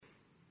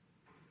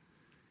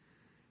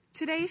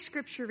Today's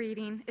scripture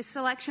reading is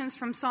selections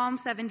from Psalm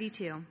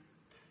 72.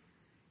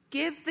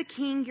 Give the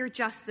king your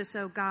justice,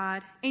 O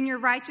God, and your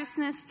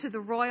righteousness to the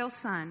royal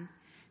son.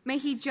 May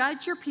he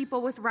judge your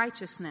people with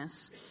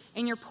righteousness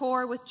and your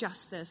poor with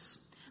justice.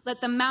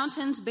 Let the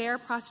mountains bear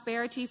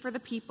prosperity for the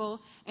people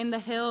and the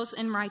hills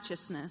in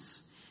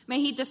righteousness.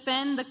 May he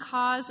defend the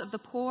cause of the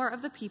poor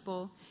of the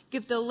people,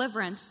 give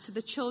deliverance to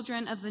the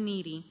children of the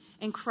needy,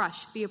 and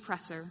crush the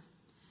oppressor.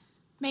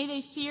 May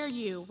they fear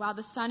you while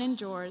the sun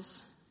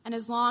endures, and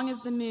as long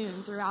as the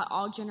moon throughout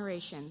all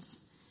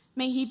generations.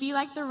 May he be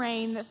like the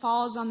rain that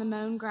falls on the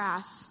mown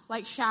grass,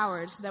 like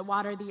showers that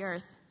water the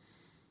earth.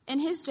 In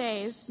his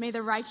days may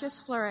the righteous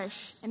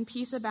flourish and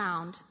peace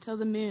abound till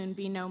the moon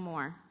be no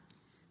more.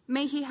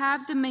 May he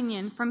have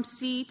dominion from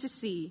sea to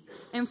sea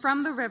and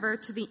from the river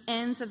to the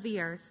ends of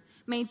the earth.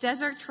 May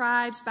desert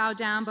tribes bow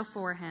down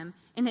before him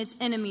and his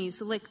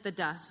enemies lick the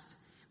dust.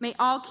 May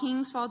all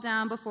kings fall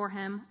down before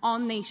him, all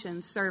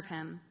nations serve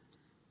him.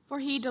 For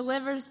he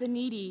delivers the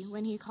needy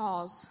when he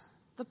calls,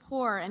 the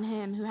poor and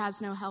him who has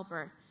no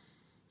helper.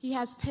 He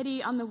has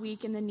pity on the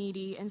weak and the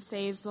needy and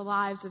saves the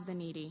lives of the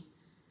needy.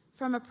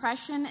 From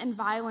oppression and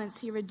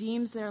violence he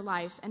redeems their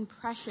life, and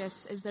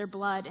precious is their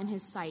blood in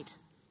his sight.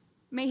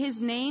 May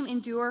his name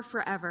endure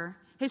forever,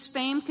 his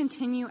fame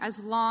continue as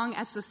long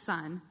as the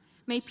sun.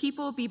 May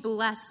people be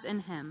blessed in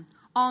him.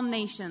 All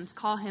nations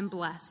call him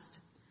blessed.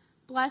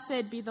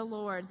 Blessed be the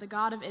Lord, the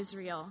God of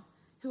Israel,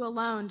 who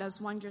alone does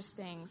wondrous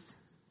things.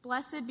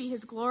 Blessed be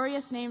his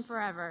glorious name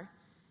forever.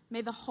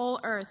 May the whole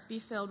earth be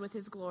filled with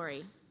his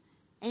glory.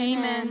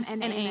 Amen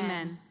and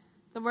amen.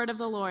 The word of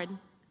the Lord.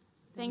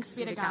 Thanks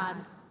be to God.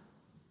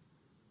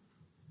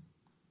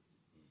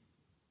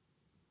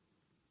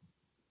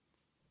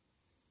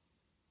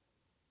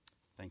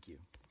 Thank you.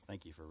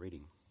 Thank you for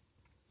reading.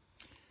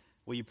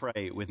 Will you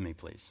pray with me,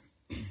 please?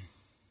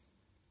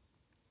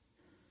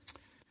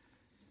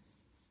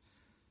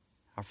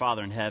 Our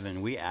Father in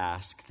heaven, we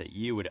ask that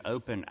you would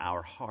open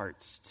our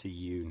hearts to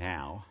you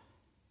now.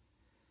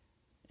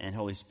 And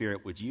Holy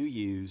Spirit, would you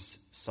use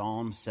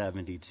Psalm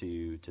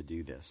 72 to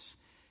do this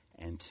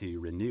and to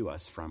renew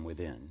us from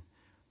within,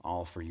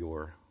 all for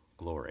your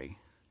glory.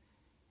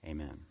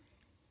 Amen.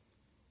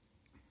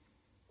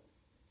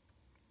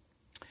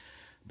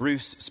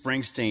 Bruce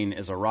Springsteen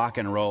is a rock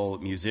and roll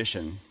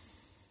musician.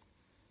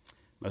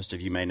 Most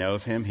of you may know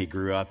of him. He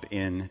grew up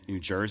in New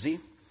Jersey.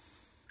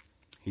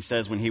 He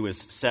says when he was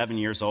 7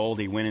 years old,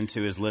 he went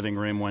into his living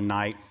room one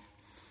night.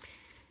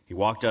 He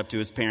walked up to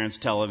his parents'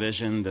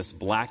 television, this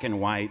black and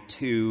white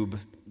tube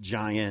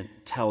giant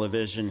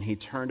television. He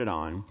turned it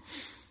on,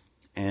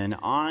 and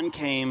on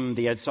came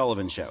the Ed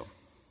Sullivan Show.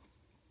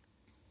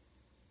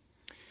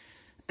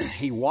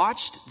 He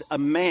watched a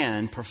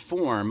man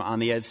perform on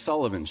the Ed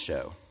Sullivan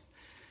Show.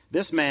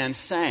 This man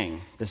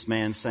sang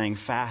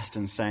fast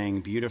and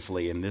sang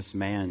beautifully, and this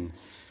man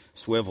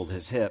swiveled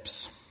his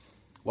hips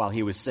while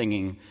he was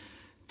singing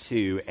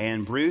too.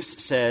 And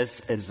Bruce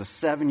says, as a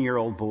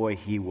 7-year-old boy,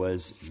 he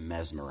was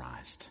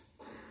mesmerized.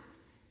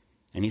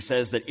 And he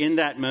says that in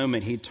that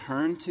moment, he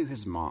turned to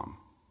his mom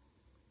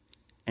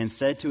and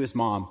said to his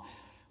mom,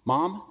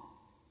 "Mom,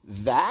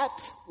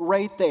 that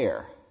right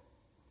there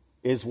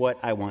is what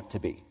I want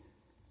to be.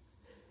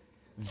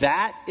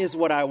 That is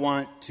what I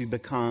want to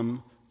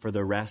become for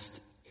the rest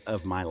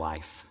of my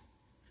life."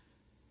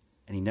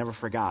 And he never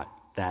forgot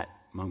that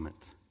moment.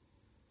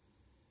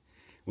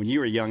 When you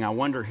were young, I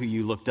wonder who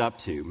you looked up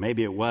to.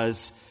 Maybe it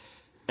was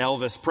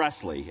Elvis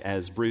Presley,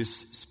 as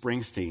Bruce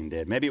Springsteen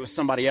did. Maybe it was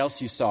somebody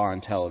else you saw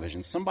on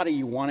television, somebody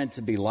you wanted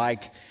to be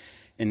like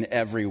in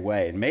every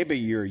way. And maybe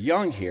you're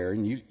young here,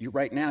 and you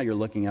right now you're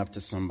looking up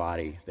to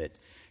somebody that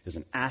is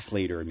an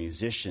athlete or a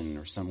musician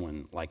or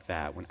someone like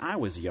that. When I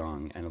was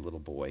young and a little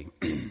boy,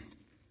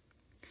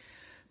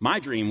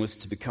 my dream was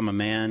to become a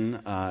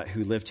man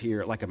who lived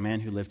here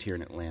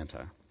in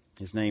Atlanta.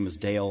 His name is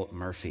Dale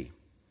Murphy.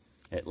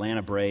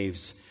 Atlanta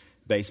Braves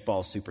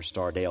baseball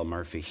superstar Dale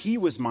Murphy. He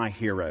was my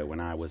hero when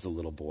I was a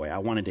little boy. I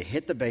wanted to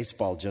hit the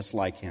baseball just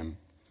like him,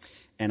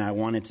 and I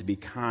wanted to be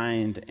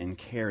kind and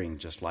caring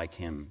just like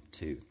him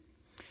too.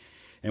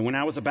 And when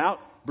I was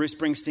about Bruce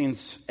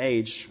Springsteen's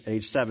age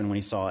 7, when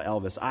he saw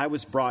Elvis, I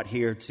was brought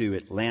here to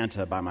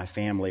Atlanta by my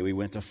family. We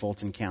went to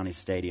Fulton County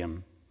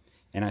Stadium,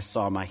 and I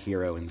saw my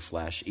hero in the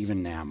flesh.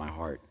 Even now, my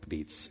heart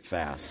beats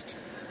fast,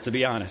 to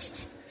be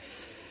honest.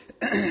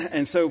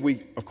 And so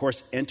we, of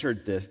course,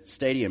 entered the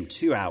stadium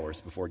 2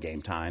 hours before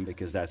game time,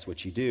 because that's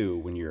what you do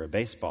when you're a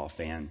baseball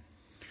fan.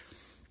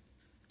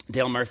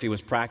 Dale Murphy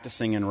was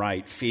practicing in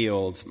right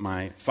field.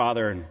 My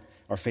father and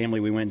our family,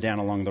 we went down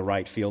along the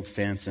right field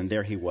fence, and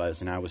there he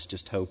was, and I was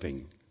just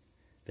hoping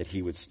that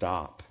he would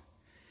stop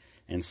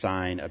and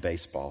sign a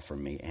baseball for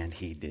me, and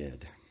he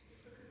did.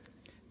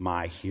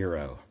 My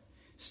hero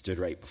stood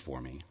right before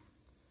me.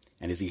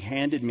 And as he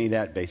handed me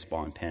that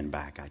baseball and pen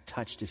back, I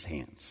touched his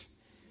hands.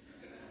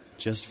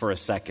 Just for a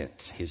second,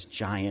 his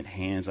giant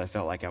hands, I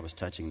felt like I was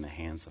touching the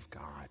hands of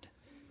God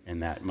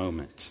in that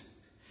moment.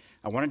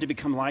 I wanted to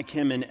become like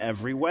him in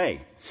every way.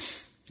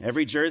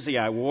 Every jersey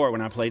I wore when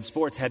I played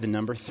sports had the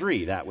number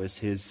 3. That was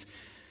his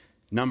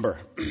number.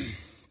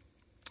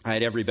 I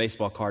had every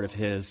baseball card of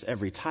his,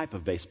 every type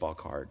of baseball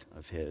card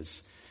of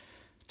his,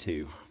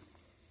 too.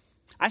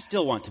 I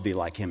still want to be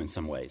like him in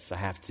some ways, I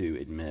have to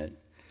admit.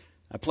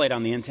 I played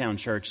on the in-town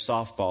church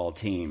softball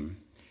team,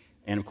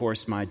 and of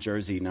course my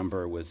jersey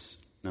number was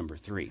number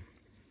 3.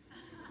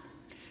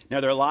 Now,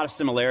 there are a lot of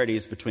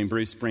similarities between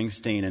Bruce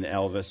Springsteen and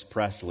Elvis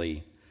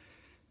Presley.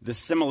 The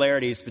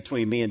similarities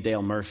between me and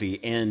Dale Murphy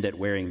end at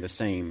wearing the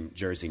same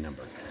jersey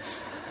number.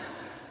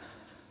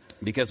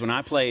 Because when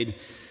I played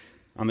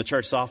on the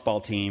church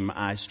softball team,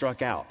 I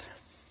struck out.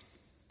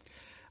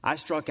 I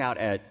struck out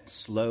at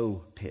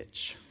slow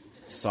pitch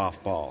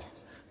softball.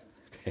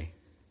 Okay.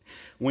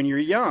 When you're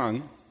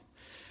young,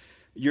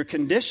 you're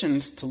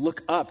conditioned to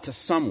look up to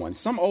someone,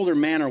 some older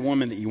man or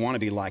woman that you want to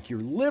be like. You're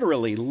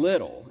literally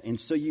little, and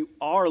so you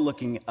are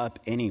looking up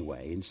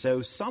anyway. And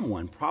so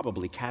someone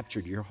probably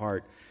captured your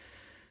heart,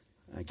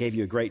 gave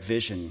you a great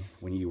vision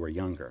when you were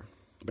younger.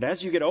 But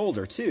as you get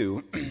older,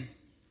 too,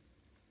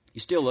 you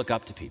still look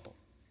up to people.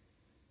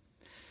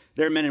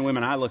 There are men and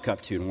women I look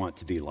up to and want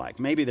to be like.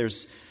 Maybe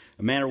there's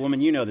a man or woman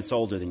you know that's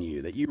older than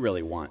you that you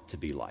really want to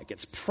be like.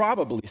 It's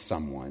probably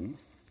someone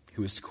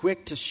who is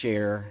quick to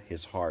share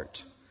his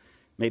heart,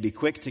 maybe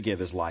quick to give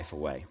his life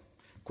away,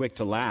 quick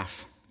to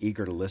laugh,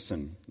 eager to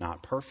listen,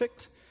 not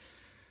perfect,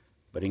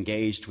 but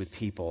engaged with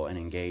people and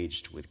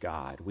engaged with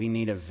God. We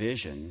need a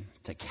vision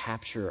to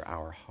capture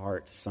our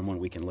heart, someone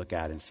we can look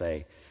at and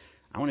say,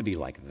 I want to be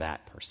like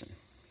that person.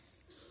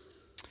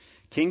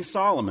 King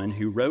Solomon,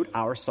 who wrote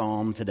our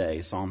psalm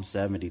today, Psalm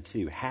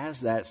 72,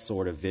 has that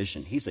sort of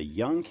vision. He's a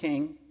young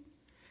king,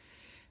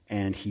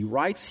 and he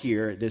writes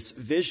here this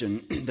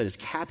vision that has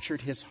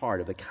captured his heart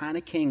of the kind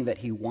of king that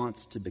he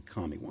wants to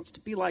become. He wants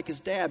to be like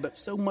his dad, but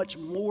so much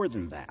more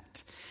than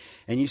that.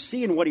 And you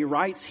see in what he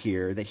writes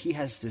here that he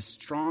has this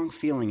strong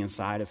feeling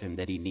inside of him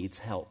that he needs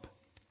help.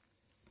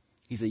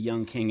 He's a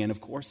young king, and of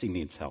course he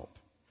needs help.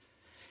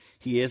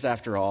 He is,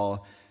 after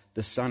all,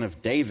 the son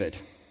of David.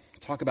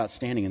 Talk about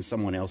standing in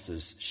someone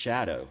else's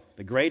shadow.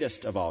 The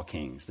greatest of all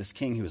kings, this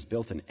king who has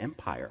built an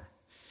empire,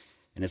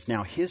 and it's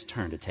now his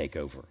turn to take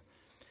over.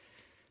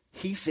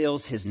 He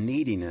feels his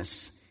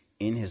neediness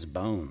in his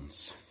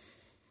bones,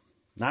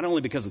 not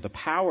only because of the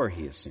power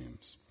he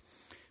assumes,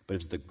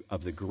 but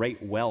of the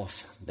great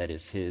wealth that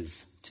is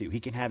his too. He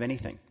can have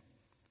anything.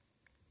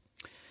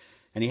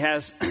 And he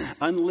has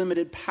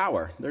unlimited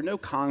power. There are no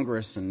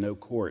Congress and no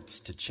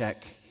courts to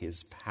check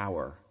his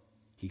power.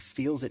 He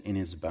feels it in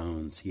his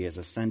bones. He has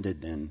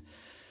ascended then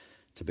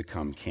to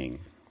become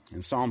king.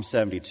 In Psalm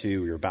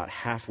 72, we're about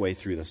halfway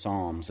through the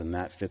Psalms, and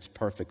that fits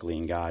perfectly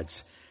in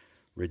God's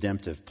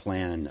redemptive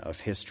plan of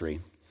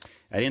history.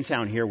 At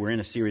InTown here, we're in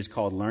a series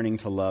called Learning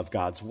to Love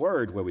God's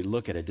Word, where we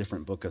look at a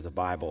different book of the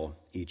Bible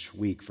each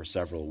week for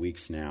several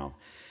weeks now.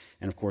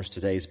 And of course,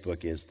 today's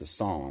book is the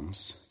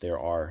Psalms. There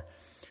are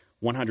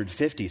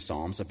 150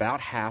 Psalms.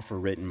 About half are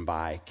written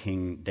by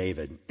King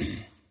David.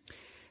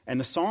 And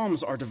the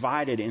Psalms are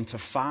divided into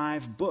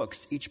 5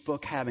 books, each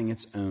book having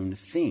its own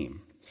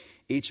theme,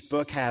 each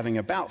book having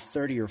about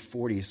 30 or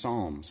 40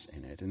 Psalms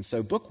in it. And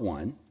so book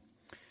 1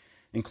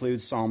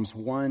 includes Psalms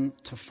 1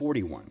 to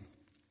 41.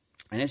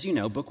 And as you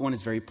know, book 1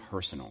 is very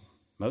personal,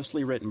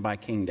 mostly written by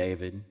King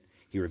David.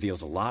 He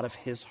reveals a lot of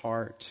his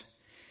heart.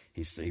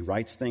 He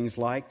writes things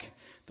like,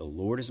 "The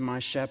Lord is my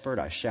shepherd,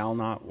 I shall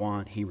not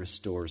want. He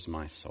restores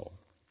my soul."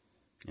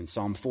 In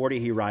Psalm 40,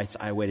 he writes,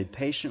 "I waited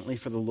patiently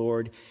for the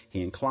Lord.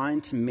 He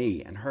inclined to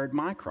me and heard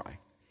my cry.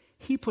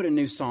 He put a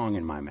new song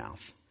in my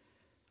mouth,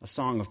 a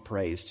song of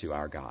praise to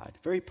our God."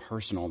 Very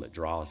personal, that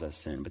draws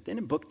us in. But then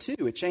in book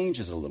 2, it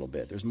changes a little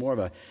bit. There's more of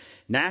a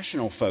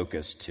national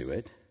focus to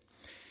it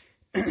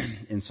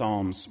in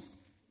Psalms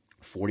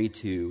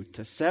 42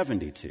 to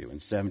 72.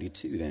 And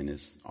 72 then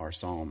is our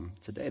psalm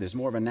today. There's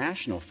more of a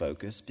national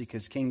focus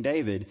because King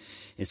David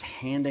is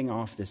handing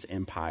off this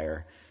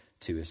empire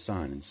to his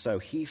son. And so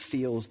he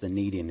feels the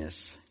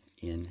neediness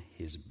in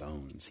his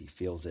bones. He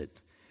feels it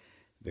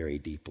very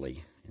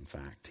deeply, in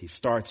fact. He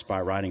starts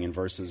by writing in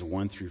verses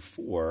 1 through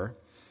 4,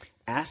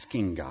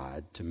 asking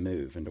God to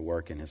move and to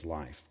work in his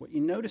life. What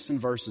you notice in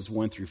verses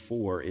 1 through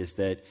 4 is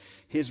that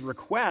his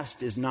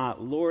request is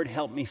not, "Lord,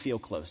 help me feel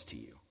close to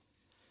you.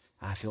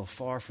 I feel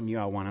far from you.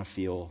 I want to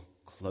feel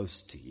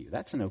close to you."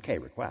 That's an okay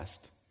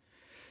request.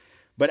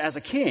 But as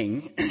a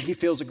king, he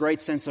feels a great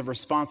sense of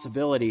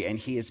responsibility, and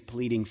he is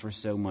pleading for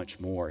so much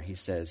more. He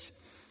says,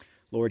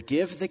 "Lord,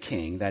 give the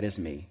king," that is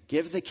me,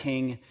 "give the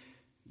king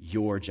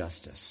your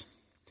justice.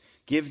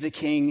 Give the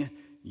king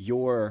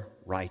your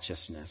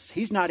righteousness."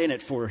 He's not in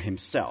it for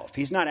himself.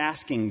 He's not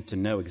asking to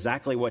know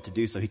exactly what to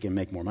do so he can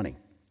make more money.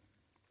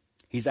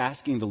 He's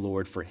asking the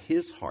Lord for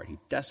his heart. He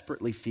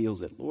desperately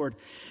feels it. "Lord,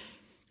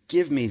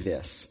 give me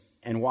this."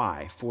 And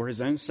why? For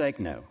his own sake?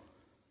 No.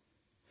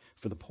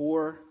 For the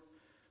poor,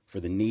 for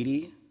the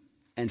needy,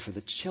 and for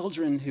the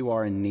children who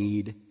are in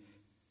need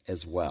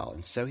as well.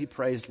 And so he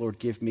prays, "Lord,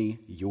 give me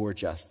your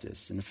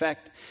justice." In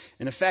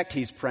effect,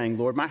 he's praying,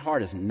 "Lord, my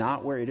heart is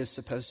not where it is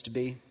supposed to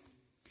be.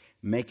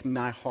 Make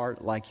my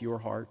heart like your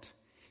heart.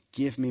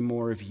 Give me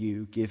more of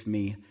you. Give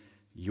me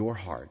your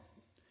heart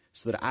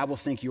so that I will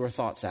think your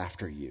thoughts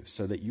after you,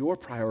 so that your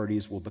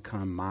priorities will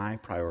become my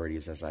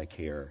priorities as I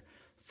care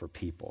for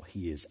people.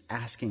 He is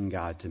asking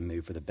God to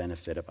move for the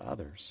benefit of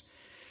others.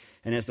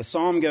 And as the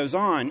psalm goes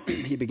on,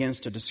 he begins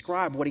to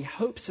describe what he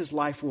hopes his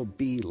life will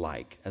be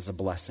like as a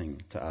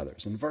blessing to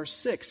others. In verse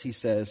 6, he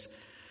says,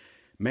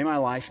 "May my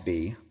life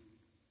be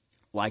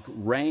like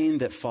rain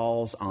that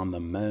falls on the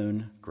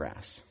mown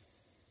grass,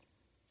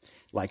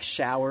 like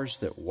showers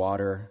that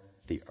water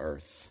the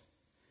earth,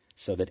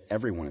 so that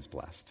everyone is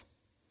blessed."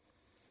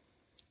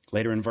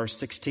 Later in verse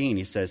 16,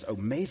 he says, "Oh,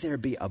 may there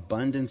be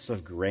abundance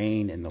of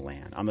grain in the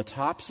land. On the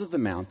tops of the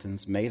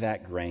mountains, may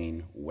that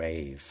grain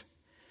wave.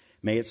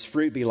 May its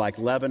fruit be like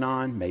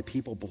Lebanon. May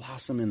people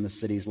blossom in the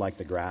cities like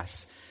the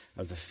grass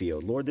of the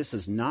field." Lord, this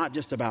is not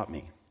just about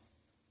me.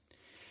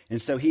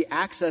 And so he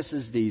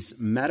accesses these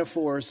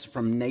metaphors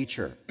from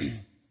nature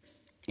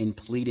in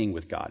pleading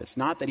with God. It's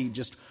not that he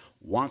just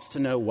wants to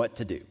know what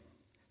to do.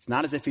 It's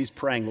not as if he's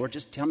praying, "Lord,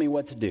 just tell me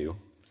what to do,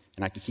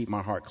 and I can keep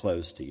my heart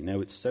closed to you." No,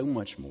 it's so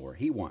much more.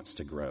 He wants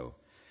to grow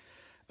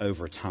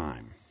over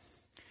time.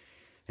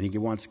 And he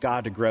wants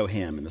God to grow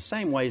him in the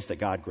same ways that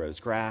God grows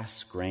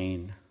grass,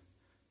 grain,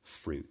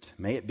 fruit.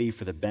 May it be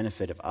for the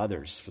benefit of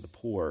others, for the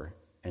poor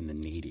and the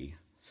needy.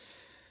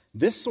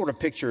 This sort of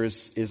picture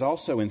is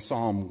also in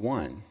Psalm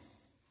 1.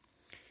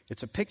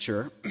 It's a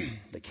picture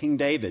that King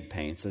David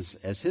paints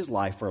as his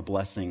life for a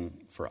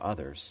blessing for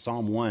others.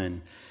 Psalm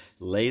 1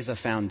 lays a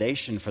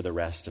foundation for the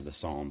rest of the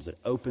Psalms. It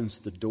opens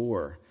the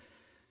door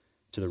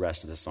to the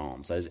rest of the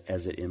Psalms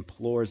as it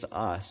implores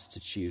us to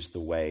choose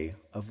the way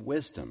of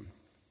wisdom.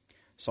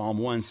 Psalm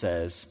 1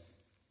 says,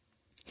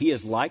 "He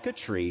is like a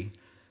tree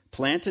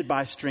planted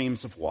by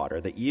streams of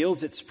water that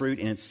yields its fruit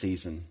in its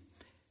season,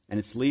 and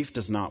its leaf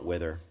does not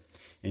wither.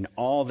 In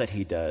all that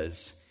he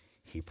does,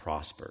 he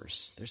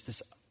prospers." There's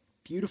this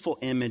beautiful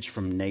image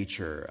from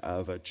nature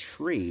of a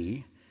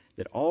tree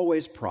that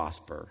always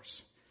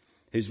prospers,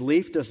 whose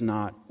leaf does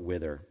not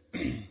wither.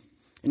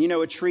 And you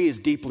know, a tree is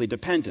deeply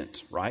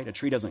dependent, right? A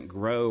tree doesn't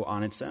grow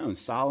on its own.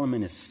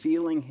 Solomon is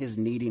feeling his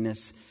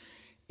neediness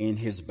in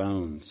his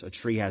bones. A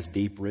tree has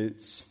deep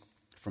roots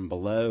from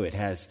below. It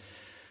has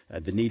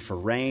the need for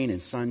rain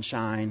and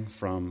sunshine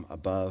from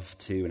above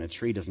too. And a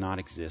tree does not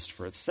exist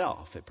for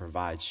itself. It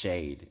provides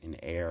shade and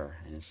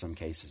air, and in some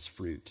cases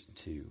fruit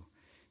too.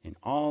 In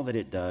all that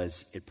it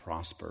does, it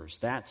prospers.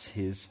 That's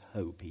his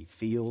hope. He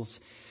feels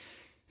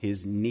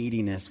his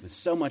neediness with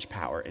so much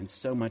power and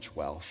so much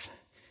wealth.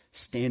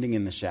 Standing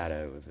in the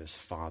shadow of his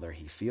Father,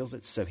 he feels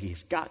it, so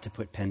he's got to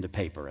put pen to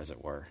paper, as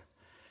it were,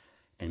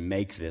 and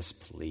make this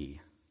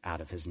plea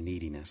out of his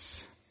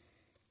neediness.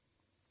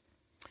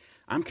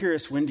 I'm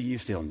curious, when do you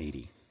feel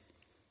needy?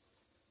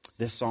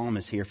 This psalm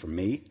is here for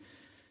me.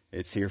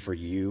 It's here for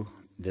you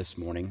this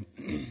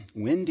morning.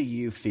 When do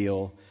you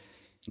feel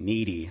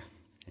needy,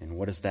 and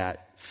what does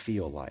that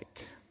feel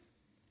like?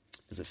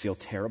 Does it feel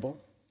terrible?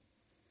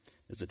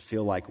 Does it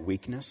feel like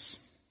weakness,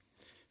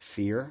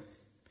 fear,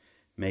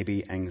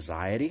 maybe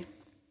anxiety?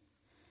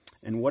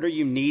 And what are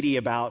you needy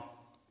about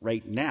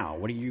right now?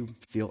 What do you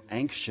feel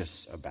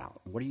anxious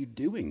about? What are you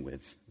doing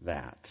with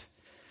that?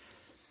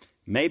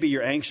 Maybe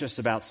you're anxious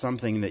about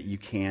something that you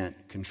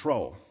can't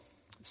control,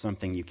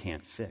 something you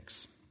can't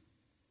fix.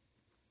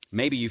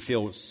 Maybe you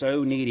feel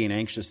so needy and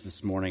anxious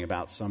this morning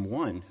about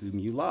someone whom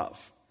you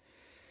love,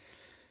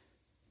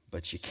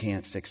 but you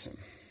can't fix him,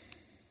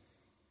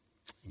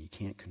 and you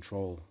can't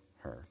control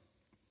her.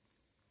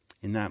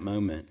 In that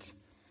moment,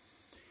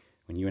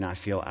 when you and I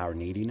feel our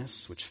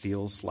neediness, which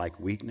feels like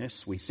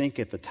weakness, we think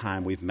at the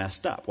time we've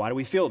messed up. Why do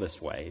we feel this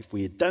way? If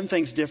we had done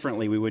things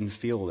differently, we wouldn't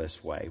feel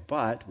this way.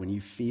 But when you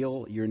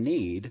feel your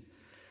need,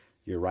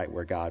 you're right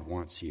where God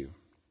wants you.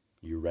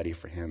 You're ready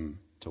for him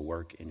to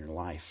work in your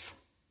life.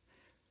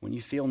 When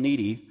you feel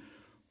needy,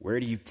 where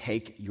do you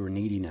take your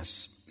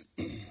neediness?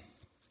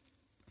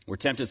 We're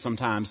tempted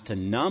sometimes to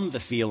numb the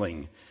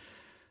feeling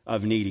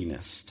of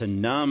neediness, to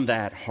numb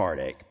that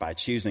heartache by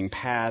choosing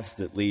paths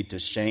that lead to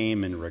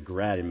shame and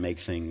regret and make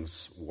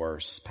things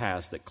worse,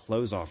 paths that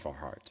close off our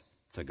heart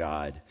to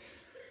God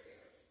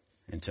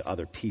and to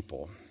other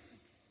people.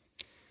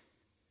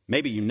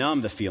 Maybe you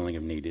numb the feeling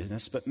of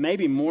neediness, but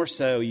maybe more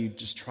so you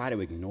just try to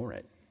ignore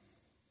it.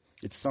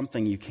 It's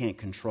something you can't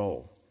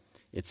control.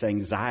 It's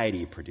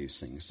anxiety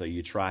producing, so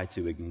you try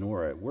to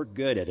ignore it. We're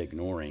good at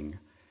ignoring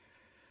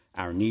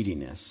our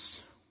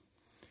neediness.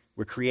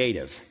 We're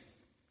creative.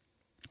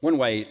 One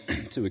way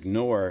to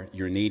ignore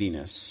your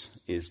neediness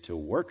is to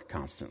work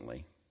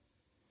constantly,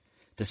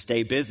 to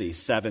stay busy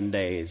 7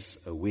 days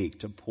a week,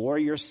 to pour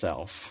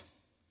yourself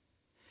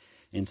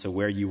into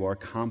where you are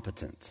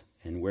competent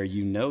and where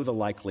you know the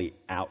likely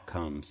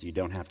outcomes. You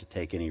don't have to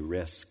take any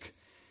risk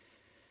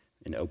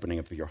in opening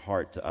up your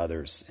heart to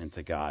others and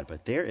to God.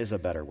 But there is a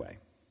better way.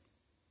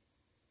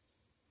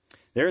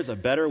 There is a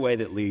better way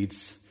that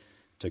leads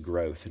to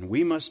growth. And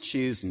we must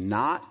choose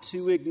not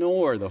to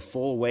ignore the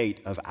full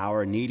weight of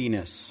our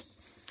neediness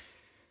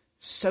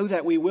so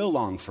that we will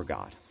long for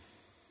God.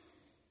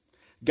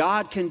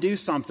 God can do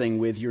something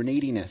with your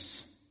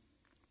neediness.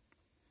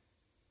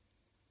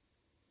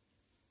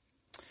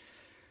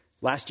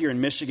 Last year in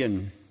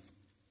Michigan,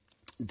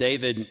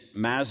 David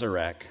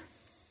Mazurek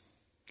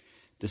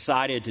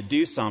decided to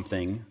do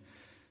something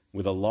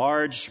with a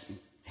large,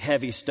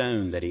 heavy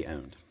stone that he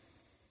owned.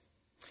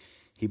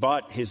 He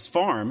bought his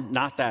farm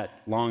not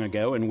that long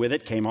ago, and with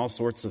it came all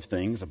sorts of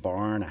things, a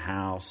barn, a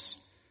house,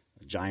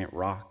 a giant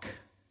rock.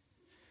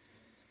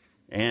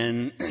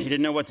 And he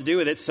didn't know what to do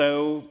with it,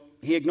 so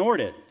he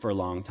ignored it for a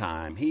long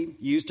time. He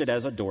used it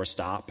as a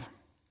doorstop,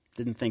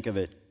 didn't think of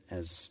it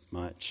as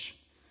much.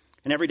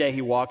 And every day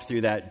he walked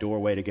through that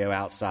doorway to go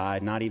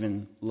outside, not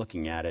even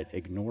looking at it,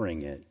 ignoring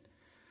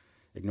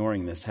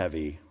this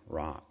heavy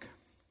rock.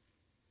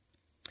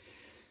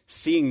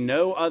 Seeing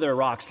no other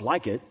rocks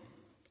like it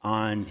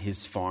on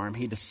his farm,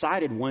 he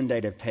decided one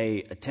day to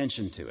pay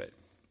attention to it.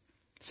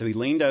 So he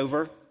leaned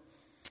over,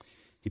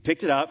 he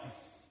picked it up,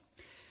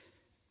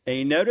 and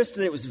he noticed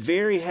that it was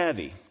very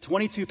heavy,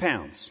 22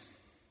 pounds.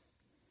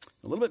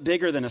 A little bit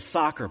bigger than a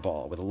soccer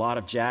ball with a lot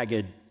of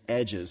jagged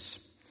edges.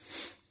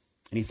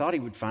 And he thought he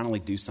would finally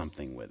do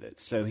something with it.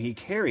 So he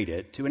carried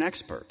it to an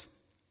expert.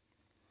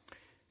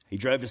 He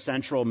drove to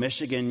Central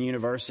Michigan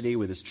University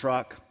with his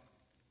truck,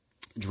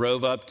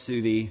 drove up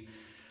to the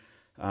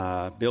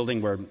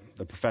building where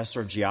the professor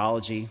of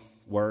geology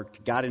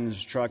worked, got in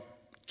his truck,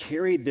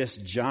 carried this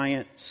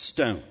giant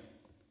stone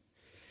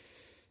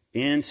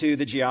into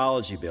the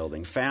geology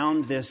building,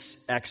 found this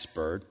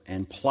expert,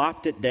 and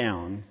plopped it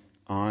down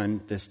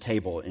on this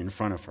table in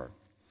front of her.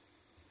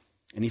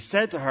 And he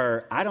said to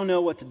her, "I don't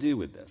know what to do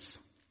with this.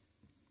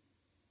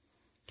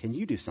 Can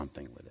you do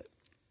something with it?"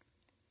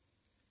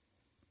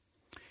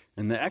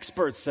 And the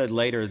expert said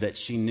later that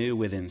she knew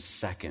within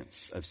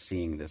seconds of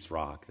seeing this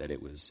rock that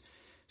it was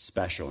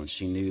special, and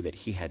she knew that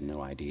he had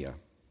no idea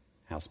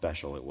how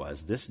special it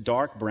was. This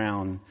dark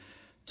brown,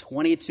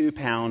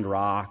 22-pound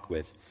rock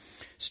with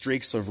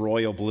streaks of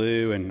royal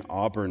blue and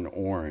auburn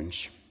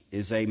orange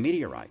is a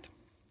meteorite.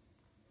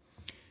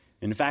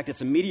 In fact,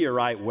 it's a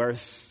meteorite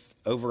worth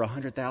over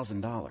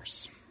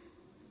 $100,000.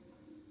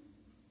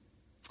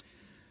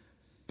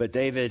 But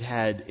David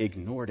had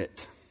ignored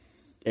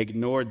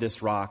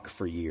this rock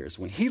for years.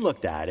 When he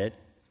looked at it,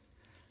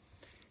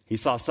 he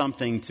saw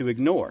something to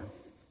ignore.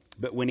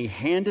 But when he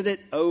handed it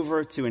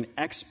over to an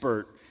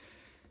expert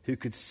who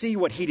could see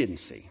what he didn't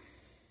see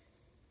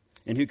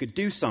and who could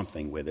do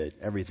something with it,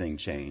 everything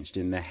changed.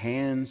 In the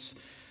hands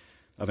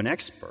of an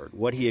expert,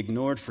 what he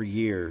ignored for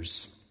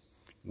years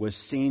was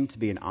seen to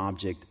be an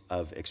object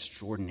of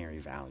extraordinary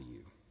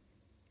value.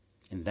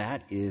 And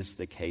that is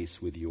the case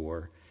with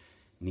your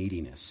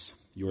neediness.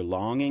 Your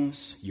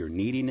longings, your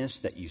neediness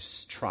that you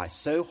try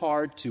so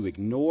hard to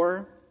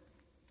ignore,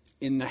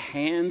 in the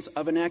hands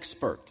of an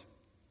expert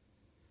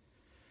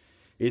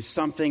is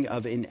something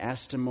of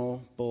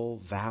inestimable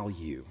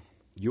value.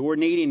 Your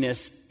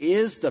neediness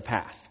is the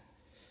path.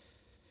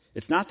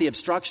 It's not the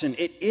obstruction,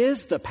 it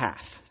is the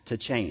path to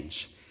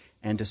change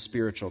and to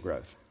spiritual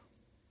growth.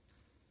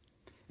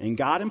 And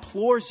God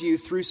implores you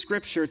through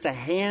Scripture to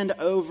hand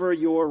over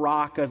your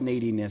rock of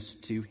neediness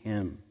to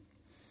Him.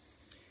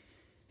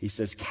 He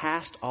says,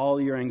 "Cast all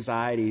your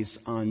anxieties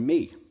on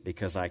me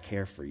because I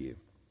care for you."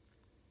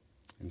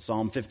 In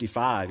Psalm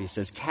 55, he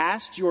says,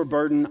 "Cast your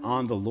burden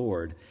on the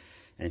Lord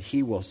and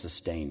He will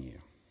sustain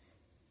you."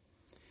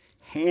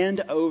 Hand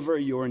over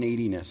your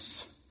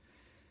neediness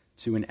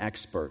to an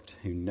expert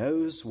who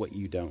knows what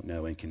you don't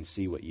know and can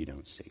see what you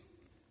don't see.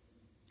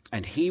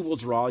 And He will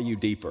draw you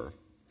deeper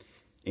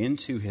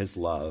into His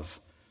love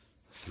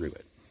through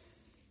it.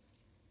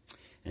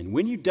 And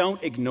when you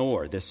don't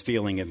ignore this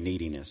feeling of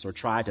neediness or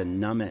try to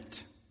numb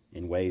it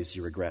in ways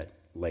you regret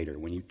later,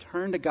 when you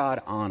turn to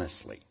God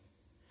honestly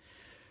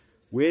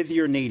with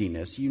your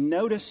neediness, you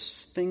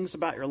notice things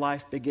about your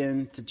life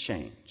begin to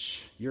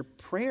change. Your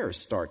prayers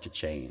start to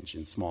change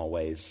in small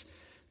ways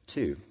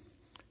too.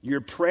 Your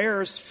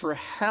prayers for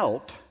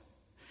help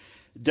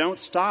don't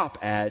stop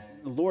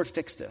at, "Lord,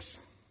 fix this.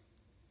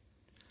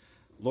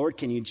 Lord,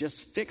 can you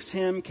just fix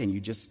him? Can you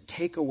just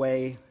take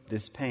away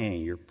this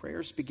pain?" Your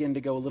prayers begin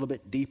to go a little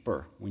bit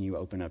deeper when you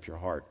open up your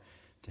heart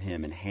to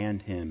Him and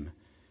hand Him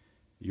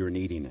your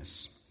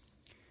neediness.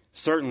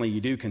 Certainly,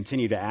 you do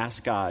continue to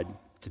ask God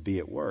to be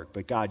at work,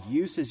 but God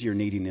uses your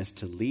neediness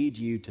to lead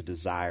you to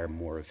desire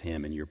more of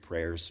Him, and your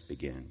prayers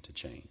begin to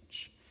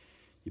change.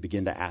 You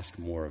begin to ask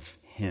more of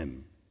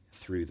Him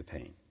through the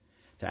pain,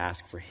 to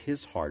ask for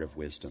His heart of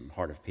wisdom,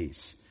 heart of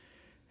peace,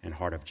 and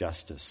heart of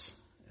justice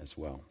as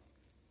well.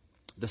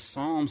 The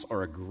Psalms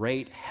are a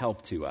great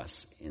help to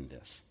us in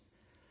this.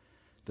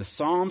 The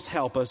Psalms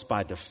help us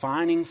by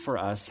defining for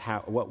us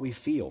what we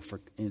feel.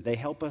 They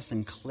help us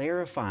in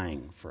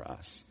clarifying for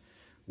us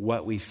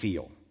what we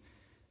feel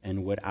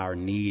and what our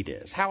need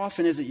is. How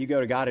often is it you go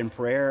to God in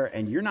prayer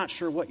and you're not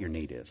sure what your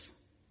need is?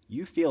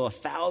 You feel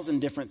 1,000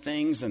 different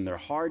things and they're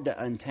hard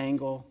to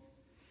untangle.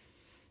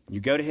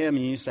 You go to Him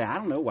and you say, "I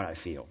don't know what I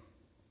feel.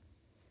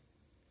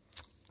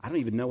 I don't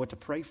even know what to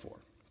pray for."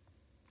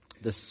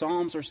 The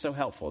Psalms are so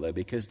helpful, though,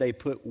 because they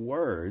put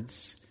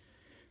words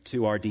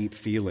to our deep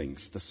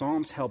feelings. The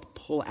Psalms help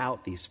pull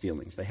out these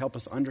feelings. They help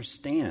us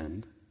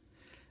understand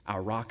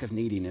our rock of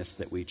neediness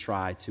that we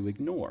try to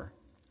ignore.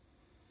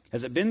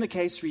 Has it been the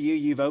case for you?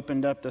 You've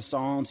opened up the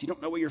Psalms. You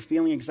don't know what you're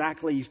feeling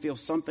exactly. You feel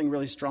something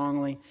really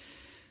strongly.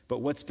 But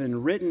what's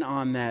been written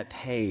on that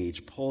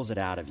page pulls it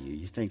out of you.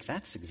 You think,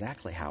 that's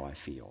exactly how I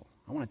feel.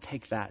 I want to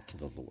take that to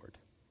the Lord.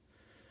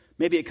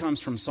 Maybe it comes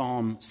from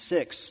Psalm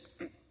 6,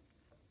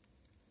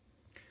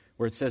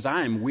 where it says,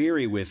 I am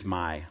weary with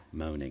my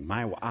moaning.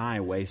 My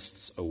eye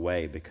wastes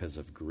away because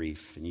of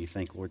grief. And you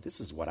think, Lord, this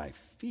is what I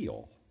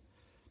feel.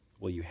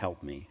 Will you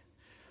help me?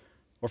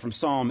 Or from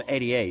Psalm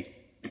 88,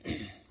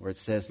 where it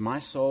says, my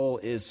soul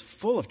is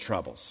full of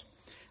troubles.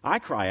 I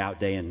cry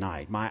out day and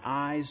night. My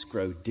eyes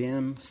grow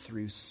dim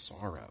through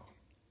sorrow.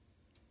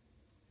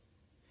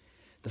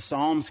 The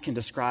Psalms can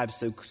describe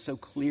so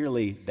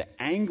clearly the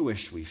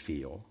anguish we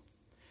feel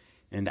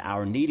and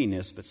our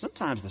neediness, but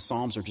sometimes the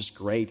Psalms are just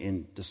great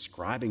in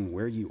describing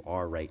where you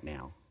are right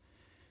now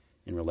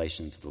in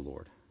relation to the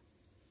Lord.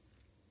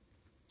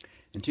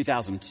 In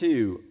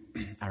 2002,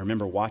 I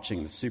remember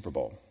watching the Super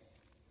Bowl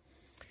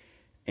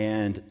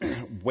and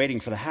waiting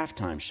for the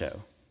halftime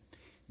show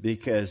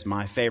because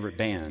my favorite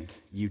band,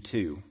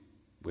 U2,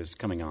 was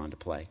coming on to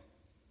play.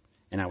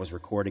 And I was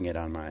recording it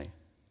on my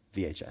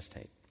VHS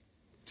tape.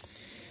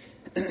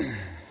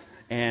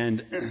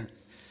 And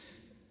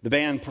the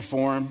band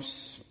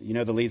performs. You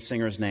know, the lead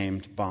singer is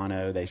named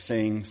Bono. They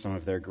sing some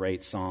of their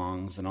great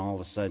songs, and all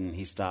of a sudden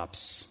he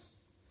stops.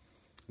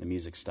 The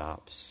music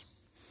stops.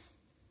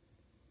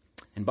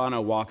 And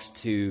Bono walks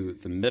to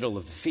the middle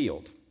of the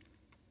field.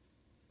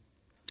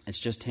 It's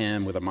just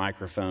him with a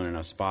microphone and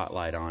a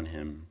spotlight on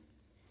him.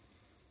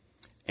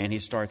 And he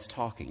starts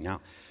talking.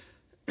 Now,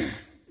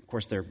 of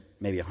course, there are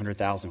maybe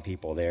 100,000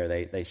 people there.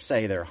 They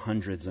say there are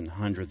hundreds and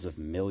hundreds of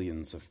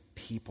millions of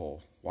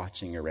people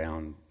watching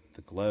around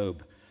the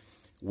globe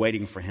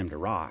waiting for him to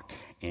rock,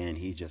 and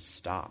he just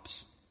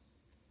stops.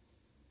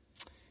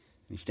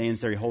 And he stands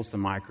there, he holds the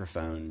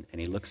microphone,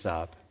 and he looks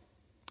up,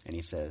 and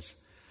he says,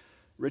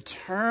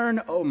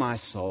 "Return, O my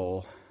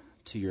soul,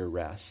 to your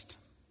rest,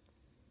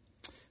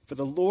 for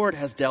the Lord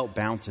has dealt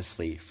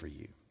bountifully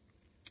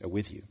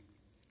with you.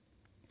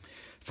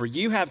 For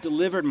you have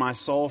delivered my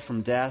soul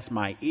from death,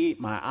 my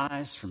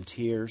eyes from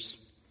tears,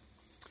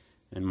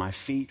 and my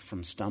feet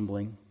from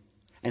stumbling."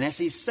 And as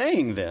he's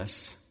saying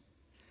this,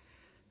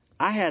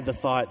 I had the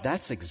thought,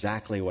 that's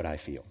exactly what I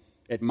feel.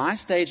 At my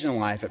stage in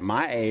life, at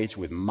my age,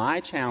 with my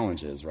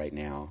challenges right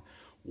now,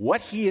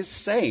 what he is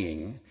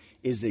saying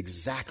is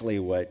exactly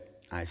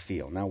what I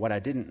feel. Now, what I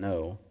didn't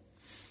know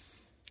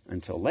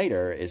until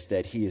later is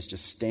that he is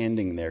just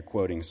standing there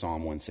quoting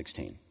Psalm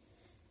 116,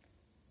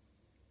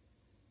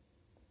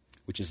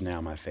 which is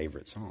now my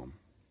favorite psalm.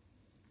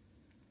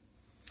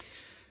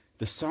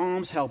 The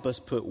Psalms help us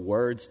put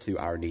words to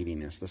our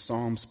neediness. The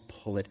Psalms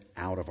pull it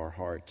out of our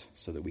heart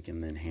so that we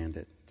can then hand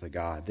it to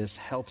God. This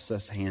helps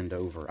us hand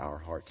over our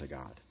heart to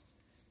God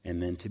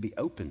and then to be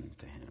open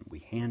to Him. We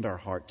hand our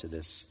heart to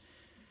this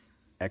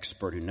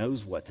expert who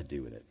knows what to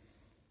do with it.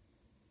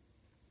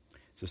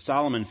 So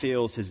Solomon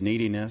feels his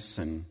neediness,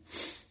 and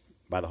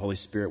by the Holy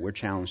Spirit, we're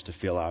challenged to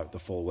feel out the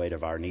full weight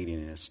of our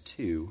neediness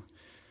too,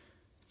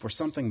 for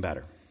something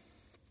better.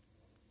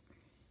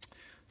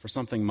 For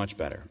something much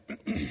better.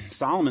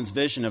 Solomon's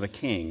vision of a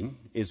king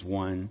is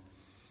one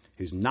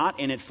who's not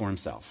in it for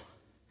himself,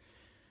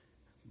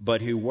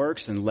 but who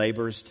works and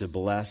labors to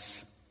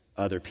bless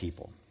other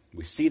people.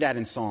 We see that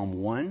in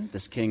Psalm 1.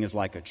 This king is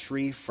like a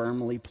tree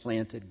firmly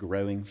planted,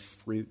 growing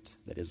fruit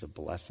that is a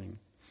blessing.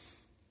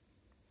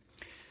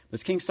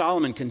 As King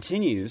Solomon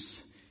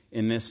continues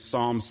in this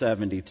Psalm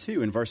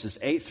 72, in verses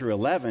 8 through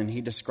 11,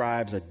 he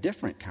describes a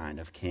different kind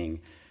of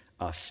king,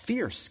 a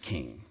fierce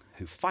king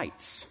who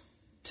fights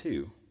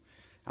too.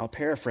 I'll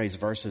paraphrase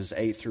verses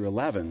 8 through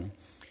 11,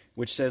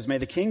 which says, "May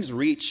the king's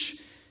reach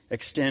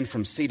extend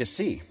from sea to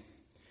sea,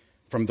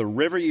 from the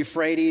river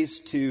Euphrates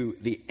to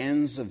the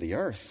ends of the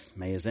earth.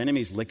 May his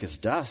enemies lick his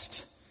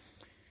dust.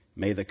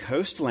 May the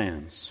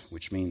coastlands,"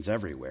 which means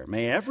everywhere,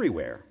 "may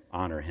everywhere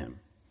honor him.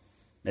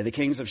 May the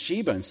kings of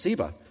Sheba and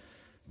Seba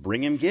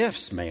bring him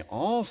gifts. May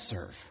all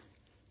serve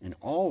and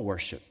all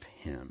worship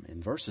him."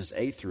 In verses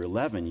 8 through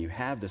 11, you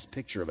have this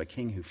picture of a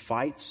king who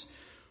fights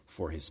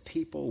for his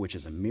people, which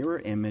is a mirror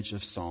image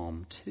of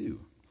Psalm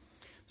 2.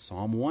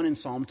 Psalm 1 and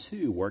Psalm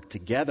 2 work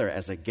together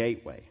as a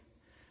gateway,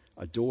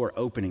 a door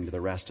opening to the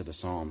rest of the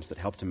Psalms that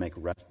help to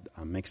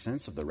make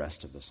sense of the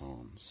rest of the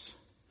Psalms.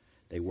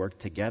 They work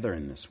together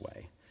in this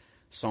way.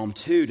 Psalm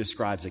 2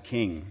 describes a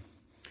king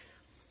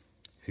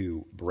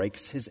who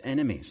breaks his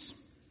enemies.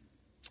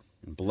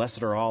 And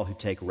blessed are all who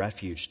take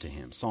refuge to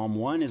him. Psalm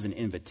 1 is an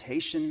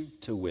invitation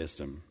to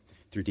wisdom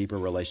through deeper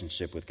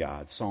relationship with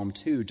God. Psalm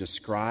 2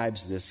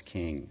 describes this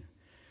king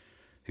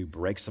who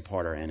breaks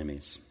apart our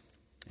enemies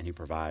and he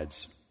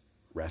provides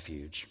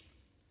refuge.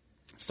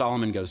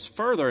 Solomon goes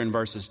further in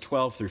verses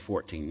 12 through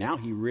 14. Now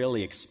he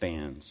really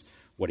expands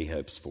what he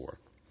hopes for.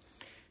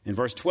 In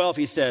verse 12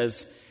 he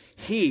says,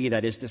 "He,"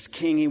 that is this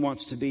king he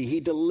wants to be, "he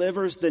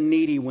delivers the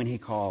needy when he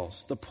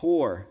calls, the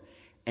poor,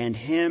 and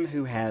him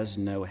who has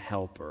no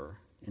helper."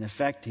 In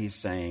effect, he's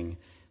saying,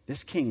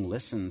 this king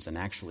listens and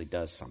actually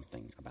does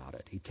something about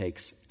it. He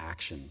takes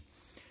action.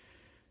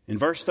 In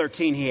verse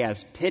 13, he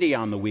has pity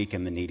on the weak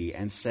and the needy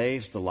and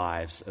saves the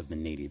lives of the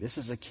needy. This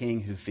is a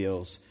king who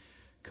feels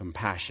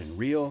compassion,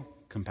 real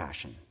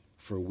compassion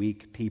for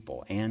weak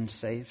people, and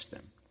saves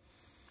them.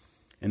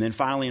 And then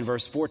finally in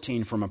verse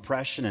 14, from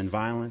oppression and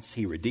violence,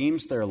 he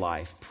redeems their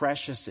life.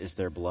 Precious is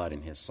their blood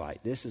in his sight.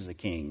 This is a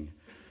king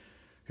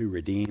who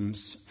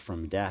redeems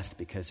from death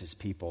because his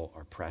people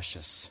are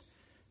precious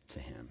to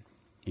him.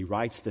 He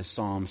writes this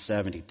Psalm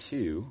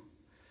 72,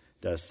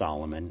 does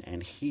Solomon,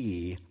 and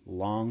he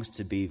longs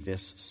to be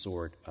this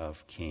sort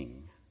of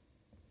king.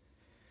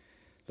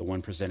 The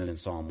one presented in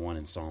Psalm 1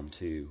 and Psalm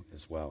 2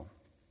 as well.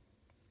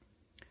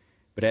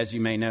 But as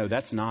you may know,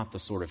 that's not the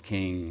sort of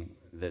king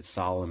that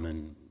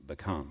Solomon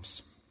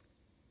becomes.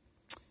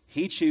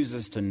 He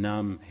chooses to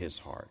numb his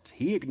heart.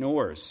 He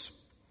ignores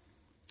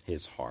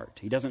his heart.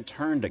 He doesn't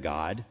turn to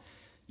God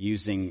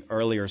using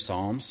earlier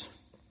Psalms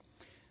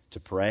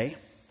to pray.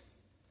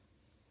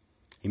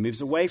 He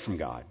moves away from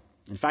God.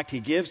 In fact, he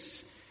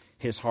gives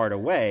his heart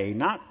away,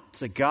 not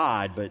to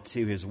God, but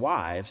to his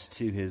wives,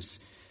 to his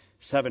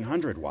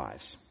 700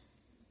 wives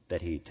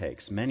that he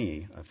takes,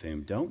 many of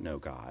whom don't know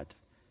God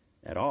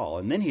at all.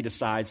 And then he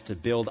decides to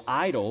build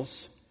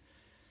idols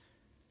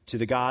to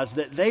the gods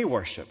that they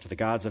worship, to the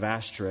gods of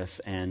Ashtoreth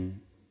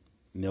and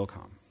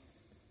Milcom.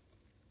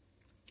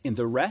 In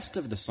the rest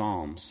of the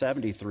Psalms,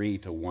 73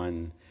 to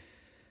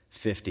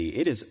 150,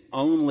 it is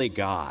only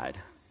God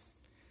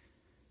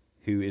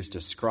who is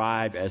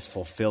described as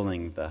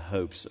fulfilling the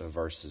hopes of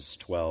verses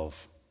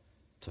 12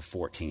 to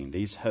 14.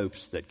 These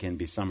hopes that can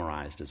be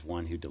summarized as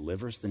one who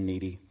delivers the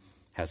needy,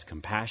 has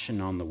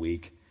compassion on the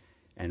weak,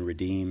 and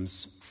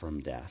redeems from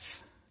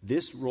death.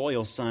 This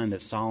royal son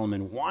that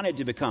Solomon wanted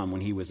to become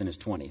when he was in his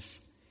 20s,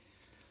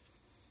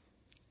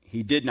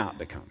 he did not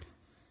become.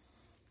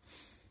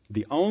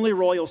 The only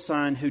royal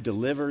son who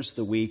delivers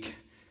the weak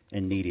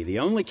and needy, the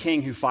only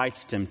king who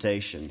fights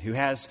temptation, who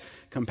has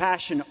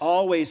compassion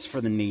always for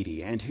the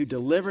needy, and who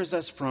delivers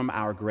us from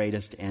our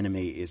greatest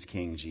enemy is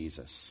King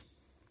Jesus.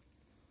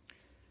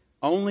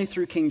 Only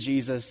through King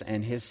Jesus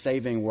and his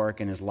saving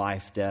work in his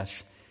life,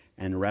 death,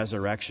 and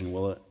resurrection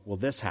will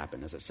this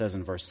happen, as it says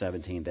in verse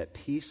 17, that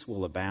peace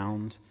will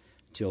abound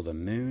till the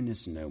moon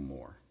is no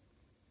more.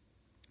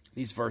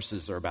 These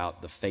verses are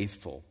about the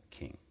faithful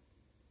king.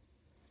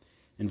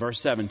 In verse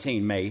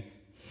 17, may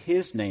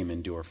his name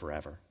endure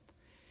forever.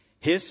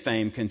 His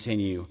fame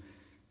continue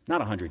not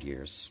 100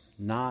 years,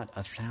 not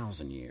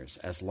 1,000 years,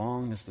 as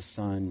long as the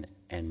sun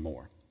and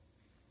more.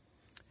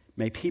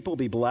 May people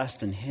be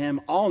blessed in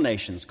him. All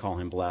nations call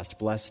him blessed.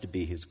 Blessed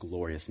be his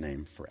glorious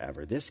name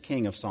forever. This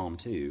king of Psalm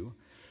 2,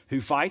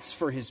 who fights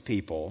for his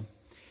people,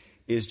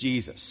 is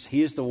Jesus.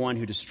 He is the one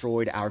who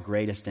destroyed our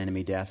greatest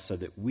enemy, death, so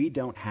that we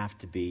don't have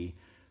to be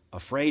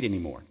afraid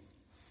anymore.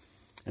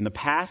 And the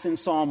path in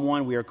Psalm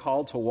 1 we are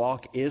called to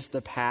walk is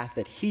the path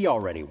that he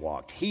already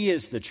walked. He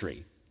is the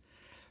tree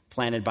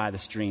planted by the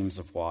streams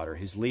of water,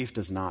 whose leaf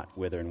does not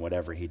wither, and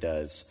whatever he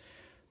does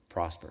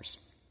prospers.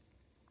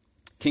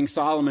 King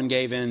Solomon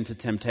gave in to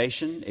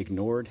temptation,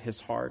 ignored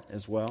his heart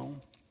as well,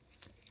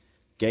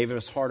 gave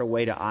his heart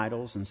away to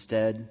idols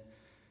instead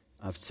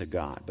of to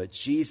God. But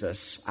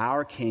Jesus,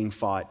 our King,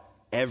 fought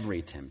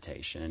every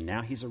temptation, and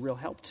now he's a real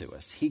help to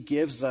us. He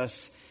gives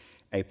us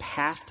a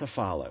path to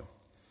follow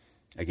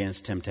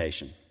against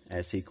temptation,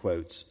 as he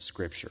quotes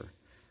Scripture.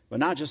 But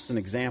not just an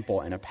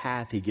example and a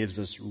path, he gives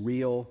us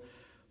real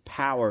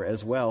power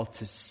as well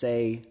to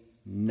say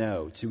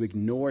no, to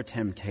ignore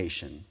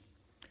temptation,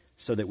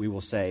 so that we will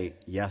say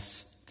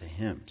yes to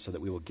him, so that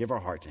we will give our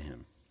heart to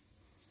him.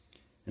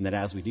 And that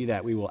as we do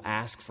that, we will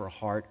ask for a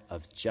heart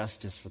of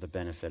justice for the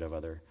benefit of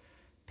other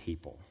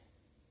people.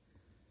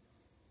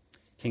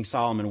 King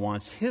Solomon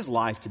wants his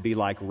life to be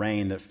like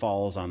rain that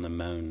falls on the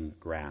mown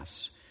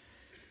grass.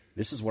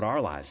 This is what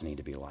our lives need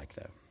to be like,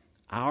 though.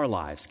 Our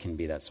lives can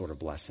be that sort of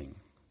blessing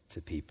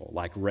to people,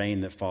 like rain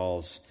that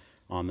falls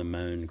on the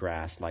mown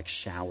grass, like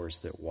showers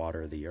that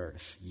water the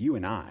earth. You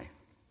and I,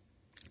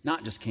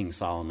 not just King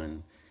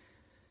Solomon,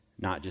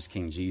 not just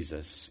King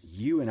Jesus,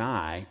 you and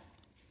I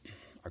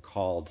are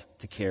called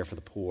to care for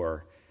the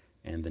poor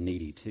and the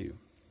needy too.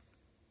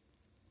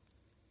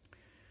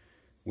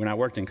 When I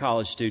worked in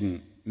college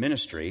student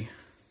ministry,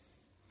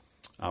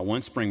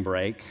 one spring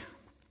break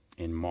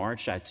in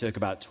March, I took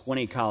about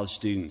 20 college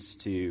students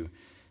to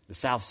the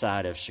south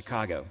side of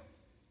Chicago.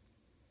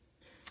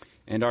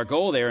 And our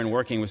goal there, in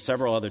working with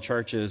several other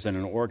churches and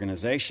an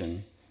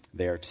organization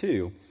there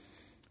too,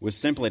 was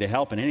simply to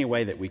help in any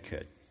way that we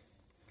could.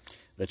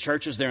 The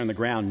churches there on the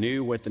ground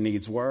knew what the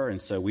needs were,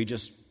 and so we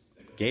just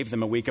gave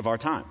them a week of our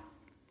time.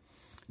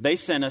 They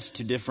sent us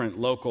to different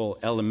local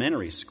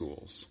elementary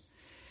schools.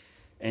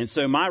 And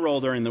so my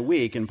role during the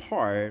week, in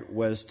part,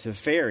 was to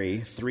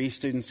ferry 3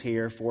 students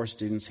here, 4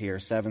 students here,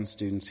 7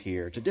 students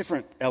here, to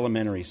different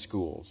elementary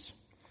schools.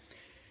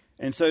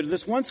 And so to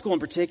this one school in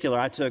particular,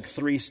 I took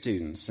 3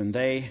 students, and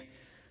they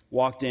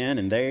walked in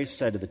and they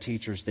said to the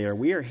teachers there,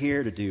 "We are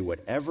here to do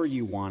whatever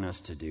you want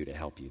us to do to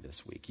help you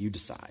this week. You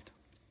decide."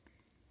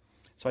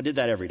 So I did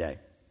that every day.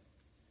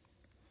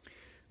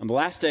 On the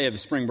last day of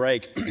spring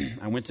break,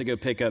 I went to go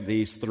pick up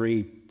these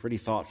three pretty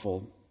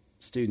thoughtful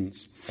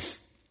students.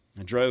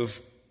 I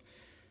drove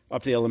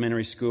up to the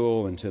elementary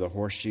school and to the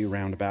horseshoe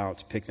roundabout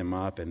to pick them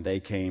up, and they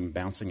came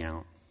bouncing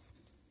out.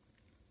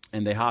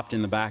 And they hopped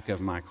in the back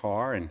of my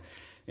car, and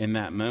in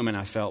that moment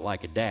I felt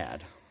like a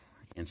dad.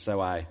 And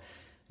so I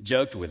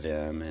joked with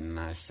them, and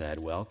I said,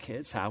 well,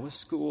 kids, how was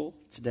school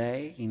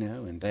today?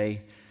 And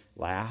they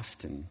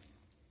laughed, and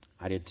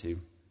I did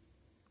too.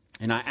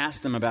 And I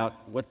asked them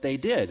about what they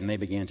did, and they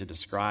began to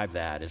describe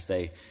that as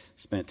they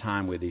spent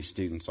time with these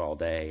students all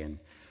day.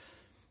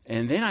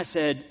 And then I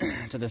said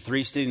to the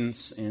three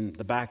students in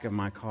the back of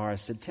my car, I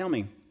said, tell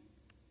me,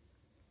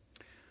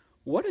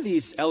 what are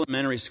these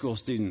elementary school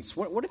students,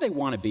 what do they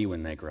want to be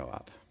when they grow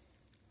up?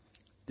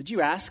 Did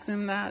you ask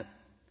them that?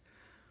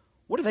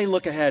 What do they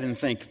look ahead and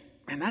think,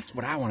 man, that's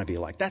what I want to be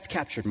like. That's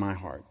captured my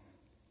heart.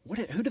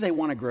 Who do they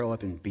want to grow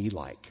up and be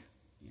like?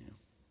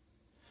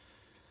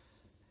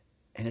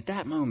 And at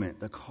that moment,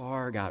 the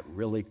car got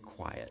really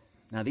quiet.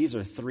 Now, these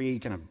are three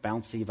kind of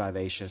bouncy,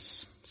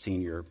 vivacious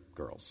senior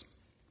girls,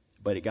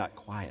 but it got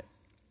quiet.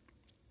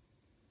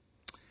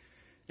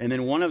 And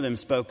then one of them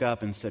spoke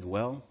up and said,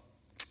 well,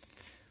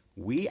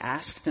 we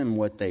asked them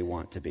what they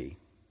want to be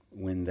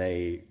when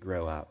they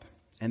grow up,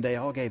 and they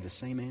all gave the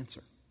same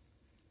answer.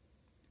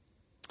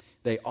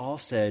 They all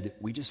said,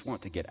 we just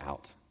want to get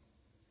out.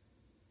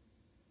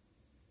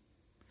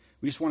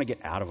 We just want to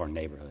get out of our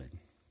neighborhood.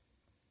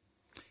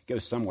 Go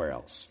somewhere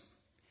else,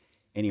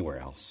 anywhere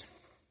else.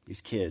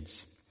 These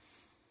kids,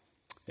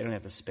 they don't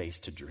have the space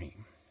to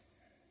dream.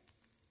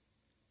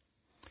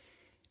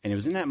 And it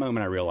was in that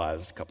moment I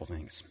realized a couple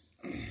things.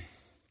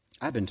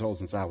 I've been told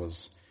since I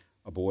was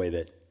a boy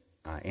that,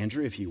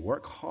 Andrew, if you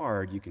work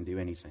hard, you can do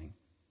anything.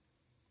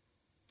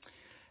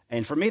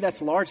 And for me,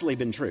 that's largely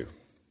been true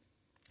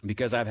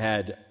because I've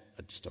had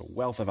just a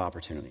wealth of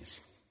opportunities.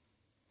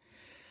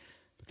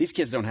 But these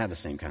kids don't have the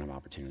same kind of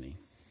opportunity.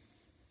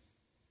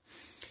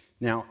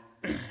 Now,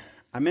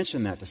 I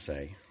mention that to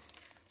say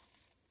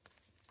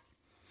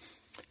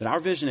that our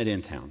vision at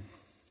InTown,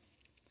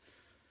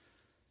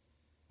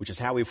 which is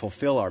how we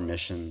fulfill our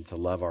mission to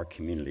love our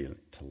community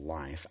to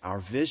life, our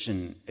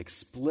vision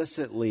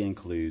explicitly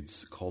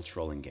includes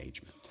cultural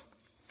engagement.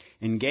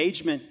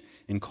 Engagement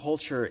in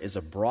culture is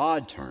a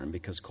broad term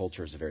because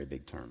culture is a very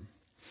big term.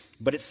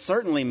 But it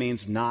certainly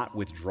means not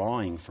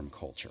withdrawing from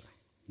culture,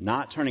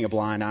 not turning a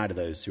blind eye to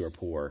those who are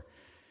poor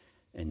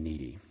and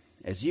needy.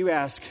 As you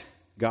ask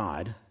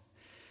God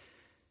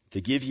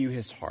to give you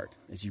his heart,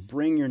 as you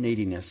bring your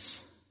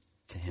neediness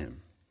to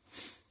him,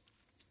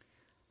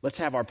 let's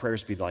have our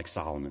prayers be like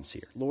Solomon's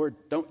here. Lord,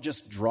 don't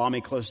just draw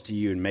me close to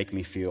you and make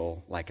me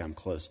feel like I'm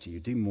close to you.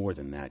 Do more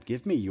than that.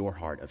 Give me your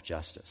heart of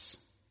justice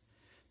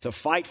to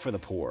fight for the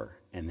poor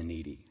and the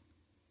needy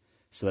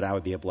so that I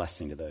would be a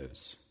blessing to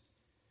those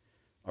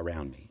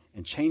around me,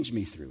 and change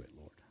me through it,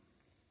 Lord.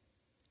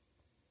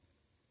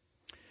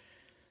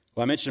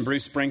 Well, I mentioned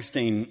Bruce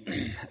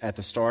Springsteen at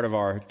the start of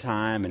our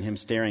time and him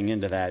staring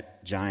into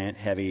that giant,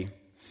 heavy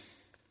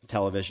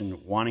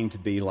television, wanting to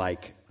be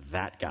like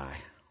that guy,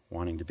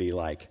 wanting to be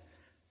like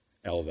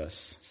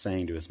Elvis,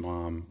 saying to his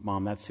mom,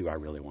 Mom, that's who I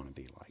really want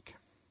to be like.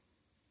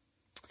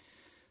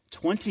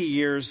 20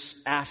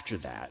 years after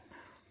that,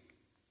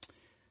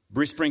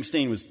 Bruce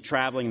Springsteen was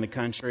traveling the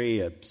country,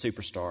 a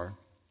superstar,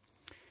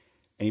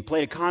 and he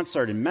played a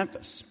concert in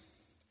Memphis.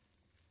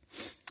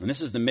 And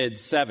this is the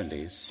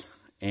mid-'70s,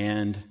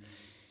 and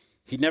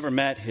he'd never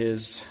met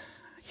his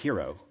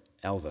hero,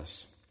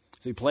 Elvis.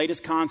 So he played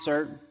his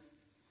concert,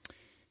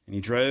 and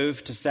he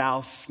drove to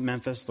South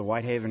Memphis, the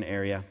Whitehaven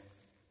area.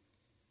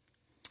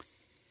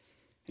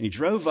 And he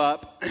drove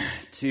up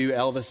to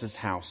Elvis's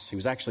house. He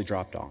was actually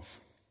dropped off.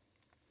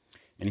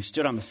 And he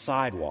stood on the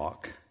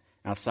sidewalk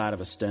outside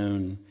of a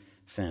stone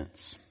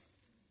fence,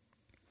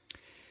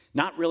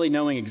 not really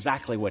knowing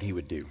exactly what he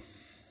would do.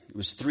 It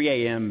was 3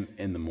 a.m.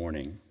 in the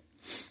morning.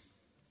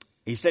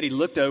 He said he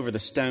looked over the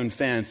stone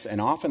fence,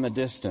 and off in the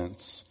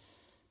distance,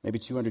 maybe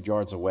 200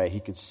 yards away, he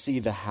could see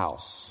the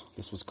house.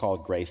 This was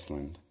called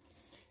Graceland.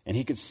 And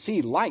he could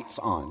see lights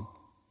on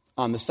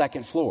the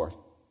second floor.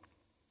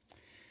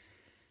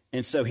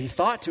 And so he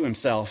thought to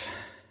himself,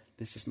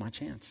 this is my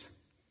chance.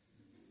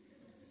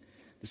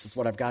 This is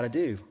what I've got to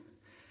do.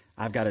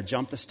 I've got to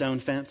jump the stone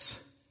fence.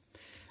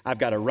 I've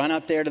got to run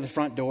up there to the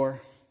front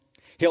door.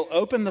 He'll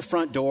open the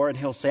front door and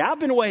he'll say, I've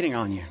been waiting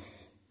on you.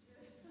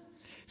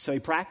 So he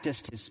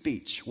practiced his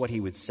speech, what he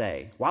would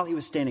say, while he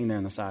was standing there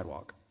on the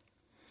sidewalk.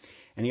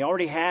 And he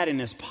already had in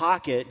his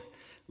pocket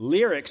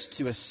lyrics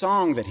to a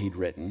song that he'd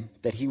written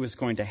that he was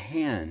going to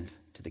hand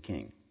to the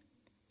king,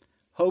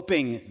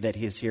 hoping that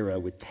his hero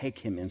would take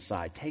him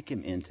inside, take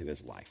him into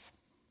his life.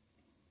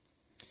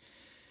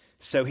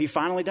 So he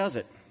finally does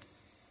it.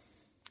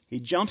 He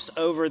jumps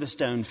over the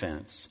stone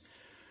fence,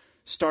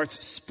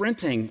 starts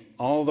sprinting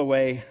all the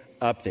way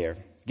up there,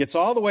 gets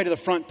all the way to the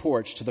front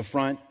porch, to the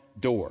front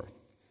door.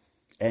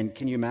 And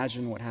can you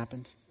imagine what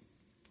happened?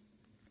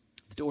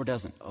 The door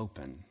doesn't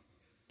open.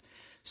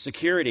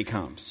 Security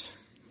comes.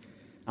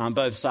 on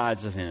both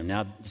sides of him.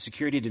 Now, the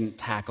security didn't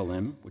tackle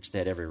him, which they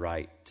had every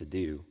right to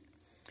do.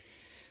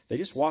 They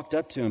just walked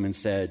up to him and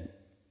said,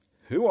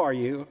 "Who are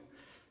you?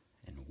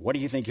 And what do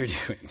you think you're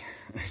doing?"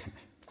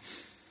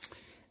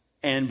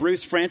 And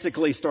Bruce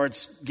frantically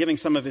starts giving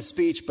some of his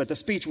speech, but the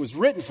speech was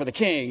written for the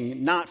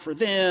king, not for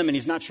them, and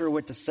he's not sure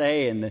what to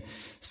say. And the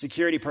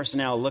security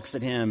personnel looks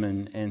at him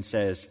and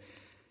says,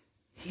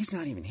 "He's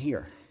not even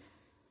here.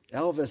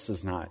 Elvis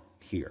is not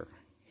here.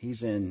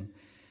 He's in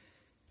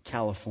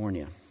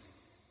California."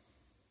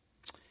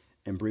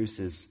 And Bruce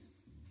is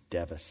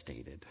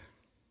devastated,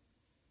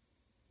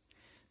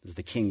 because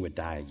the king would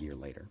die a year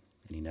later,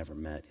 and he never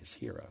met his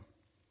hero.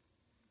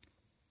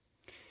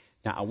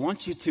 Now, I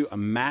want you to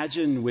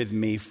imagine with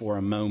me for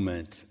a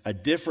moment a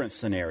different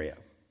scenario,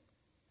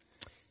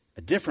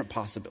 a different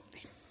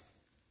possibility.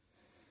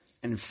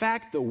 And in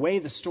fact, the way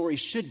the story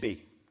should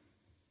be.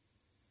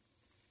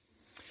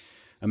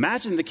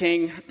 Imagine the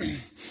king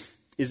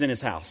is in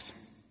his house,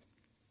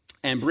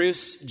 and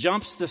Bruce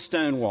jumps the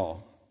stone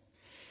wall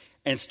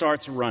and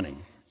starts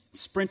running,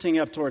 sprinting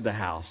up toward the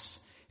house.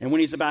 And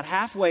when he's about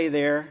halfway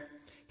there,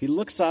 he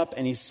looks up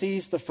and he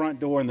sees the front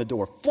door, and the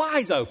door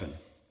flies open.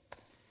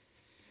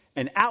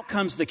 And out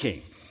comes the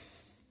king,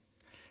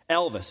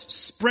 Elvis,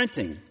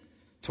 sprinting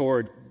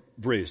toward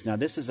Bruce. Now,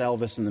 this is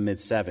Elvis in the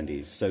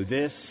mid-70s, so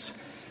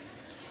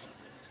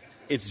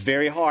it's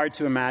very hard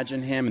to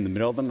imagine him in the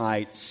middle of the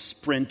night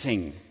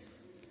sprinting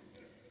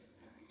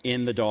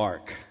in the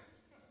dark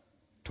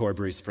toward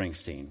Bruce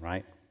Springsteen,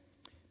 right?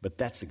 But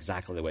that's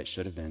exactly the way it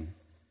should have been.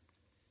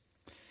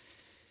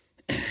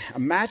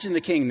 Imagine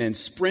the king then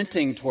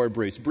sprinting toward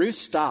Bruce. Bruce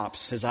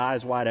stops, his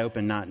eyes wide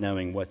open, not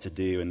knowing what to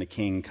do, and the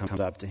king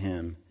comes up to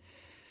him,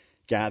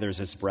 gathers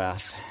his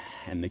breath,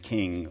 and the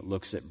king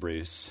looks at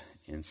Bruce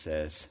and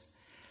says,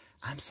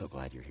 "I'm so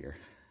glad you're here.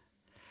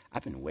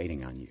 I've been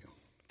waiting on you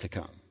to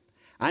come.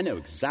 I know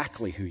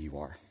exactly who you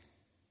are.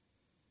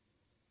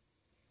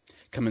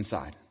 Come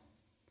inside.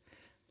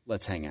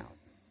 Let's hang out."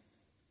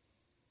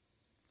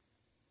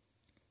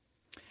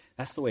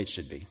 That's the way it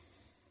should be.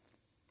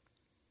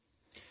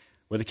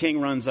 Where the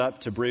king runs up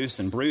to Bruce,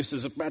 and Bruce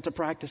is about to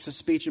practice his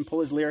speech and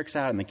pull his lyrics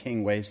out, and the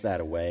king waves that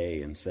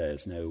away and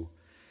says, "No,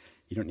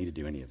 you don't need to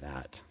do any of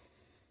that."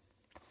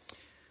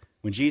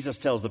 When Jesus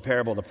tells the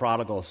parable of the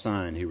prodigal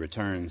son who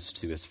returns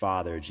to his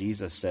father,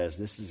 Jesus says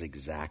this is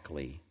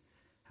exactly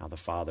how the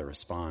Father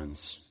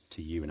responds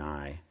to you and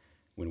I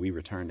when we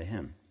return to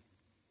him.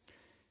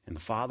 And the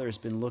Father has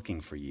been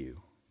looking for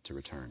you to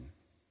return,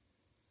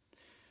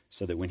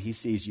 so that when he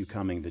sees you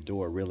coming, the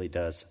door really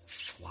does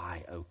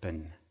fly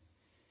open,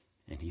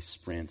 and he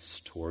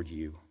sprints toward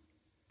you,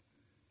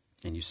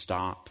 and you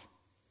stop,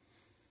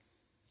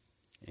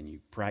 and you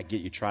try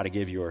to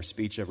give your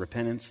speech of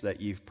repentance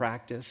that you've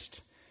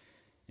practiced,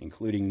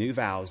 including new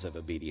vows of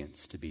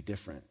obedience to be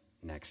different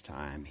next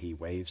time. He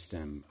waves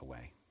them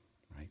away,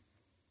 right?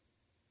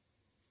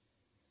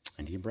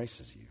 And he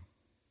embraces you.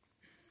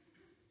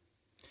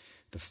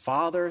 The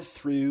Father,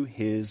 through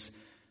his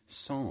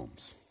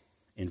Psalms,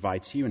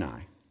 invites you and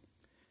I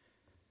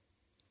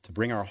to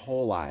bring our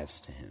whole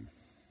lives to him,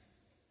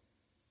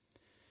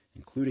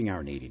 including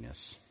our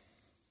neediness,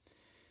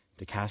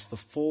 to cast the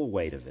full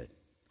weight of it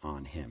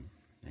on him.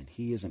 And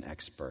he is an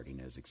expert. He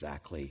knows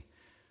exactly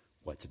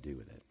what to do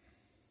with it.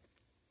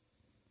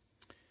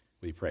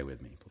 Will you pray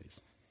with me,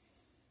 please?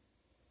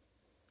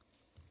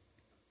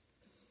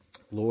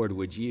 Lord,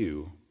 would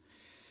you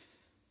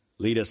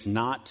lead us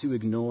not to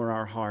ignore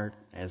our heart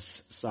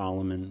as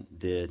Solomon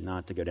did,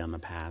 not to go down the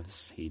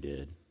paths he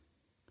did.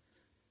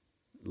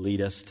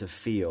 Lead us to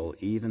feel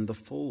even the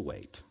full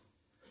weight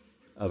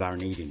of our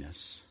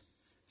neediness,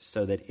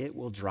 so that it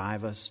will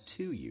drive us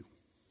to you,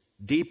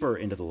 deeper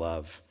into the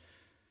love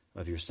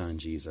of your Son,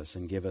 Jesus,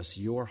 and give us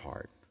your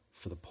heart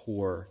for the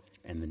poor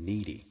and the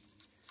needy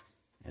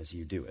as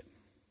you do it.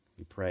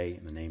 We pray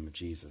in the name of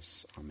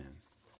Jesus. Amen.